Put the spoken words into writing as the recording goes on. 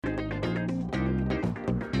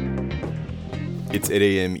It's 8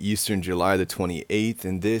 a.m. Eastern, July the 28th,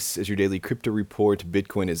 and this is your daily crypto report.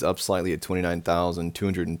 Bitcoin is up slightly at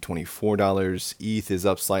 $29,224. ETH is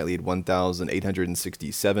up slightly at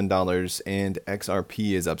 $1,867, and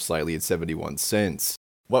XRP is up slightly at 71 cents.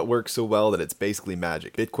 What works so well that it's basically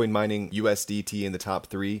magic? Bitcoin mining, USDT in the top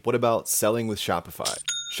 3. What about selling with Shopify?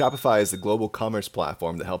 Shopify is the global commerce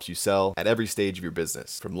platform that helps you sell at every stage of your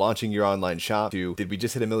business. From launching your online shop to, did we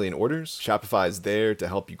just hit 1 million orders? Shopify is there to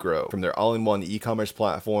help you grow. From their all-in-one e-commerce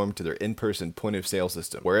platform to their in-person point-of-sale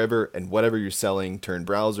system. Wherever and whatever you're selling, turn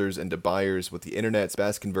browsers into buyers with the internet's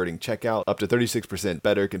best converting checkout, up to 36%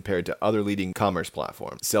 better compared to other leading commerce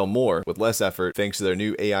platforms. Sell more with less effort thanks to their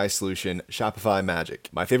new AI solution, Shopify Magic.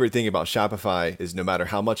 My favorite thing about Shopify is no matter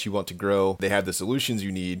how much you want to grow, they have the solutions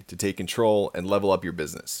you need to take control and level up your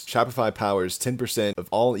business. Shopify powers 10% of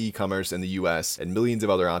all e-commerce in the US and millions of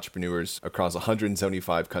other entrepreneurs across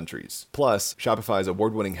 175 countries. Plus, Shopify's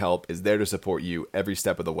award-winning help is there to support you every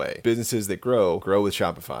step of the way. Businesses that grow with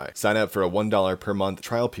Shopify. Sign up for a $1 per month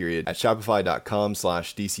trial period at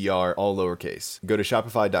shopify.com/DCR, all lowercase. Go to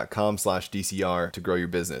shopify.com/DCR to grow your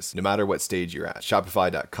business, no matter what stage you're at.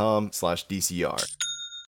 Shopify.com/DCR.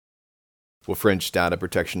 Well, French data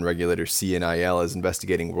protection regulator CNIL is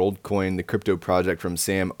investigating Worldcoin, the crypto project from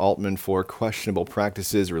Sam Altman, for questionable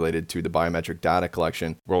practices related to the biometric data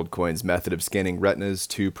collection. Worldcoin's method of scanning retinas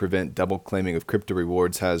to prevent double claiming of crypto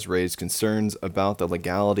rewards has raised concerns about the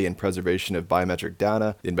legality and preservation of biometric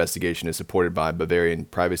data. The investigation is supported by Bavarian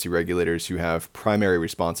privacy regulators who have primary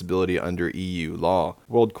responsibility under EU law.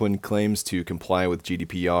 Worldcoin claims to comply with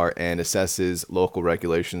GDPR and assesses local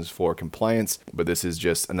regulations for compliance, but this is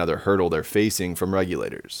just another hurdle they're facing from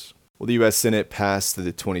regulators. Well, the U.S. Senate passed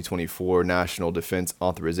the 2024 National Defense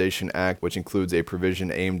Authorization Act, which includes a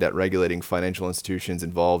provision aimed at regulating financial institutions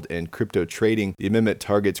involved in crypto trading. The amendment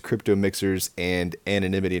targets crypto mixers and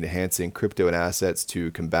anonymity-enhancing crypto and assets to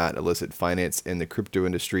combat illicit finance in the crypto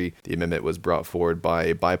industry. The amendment was brought forward by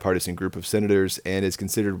a bipartisan group of senators and is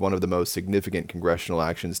considered one of the most significant congressional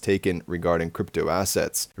actions taken regarding crypto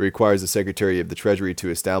assets. It requires the Secretary of the Treasury to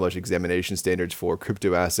establish examination standards for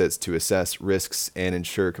crypto assets to assess risks and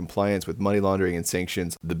ensure compliance with money laundering and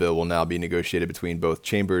sanctions. The bill will now be negotiated between both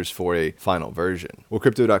chambers for a final version. Well,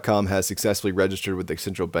 Crypto.com has successfully registered with the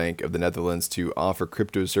Central Bank of the Netherlands to offer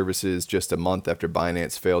crypto services just a month after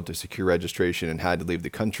Binance failed to secure registration and had to leave the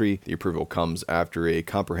country. The approval comes after a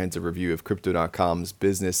comprehensive review of Crypto.com's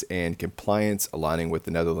business and compliance, aligning with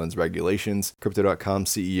the Netherlands regulations. Crypto.com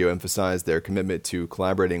CEO emphasized their commitment to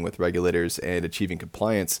collaborating with regulators and achieving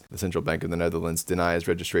compliance. The Central Bank of the Netherlands denies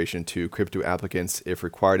registration to crypto applicants if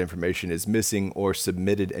required information is missing or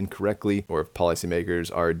submitted incorrectly, or if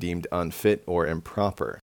policymakers are deemed unfit or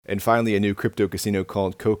improper. And finally, a new crypto casino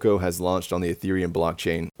called Coco has launched on the Ethereum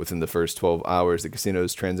blockchain. Within the first 12 hours, the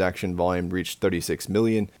casino's transaction volume reached 36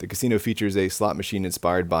 million. The casino features a slot machine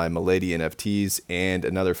inspired by Milady NFTs and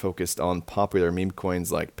another focused on popular meme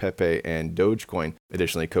coins like Pepe and Dogecoin.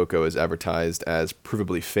 Additionally, Coco is advertised as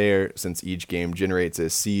provably fair since each game generates a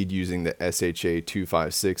seed using the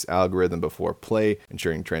SHA-256 algorithm before play,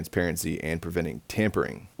 ensuring transparency and preventing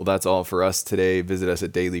tampering. Well, that's all for us today. Visit us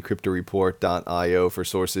at dailycryptoreport.io for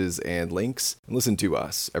sources and links, and listen to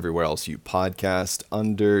us everywhere else you podcast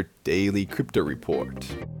under Daily Crypto Report.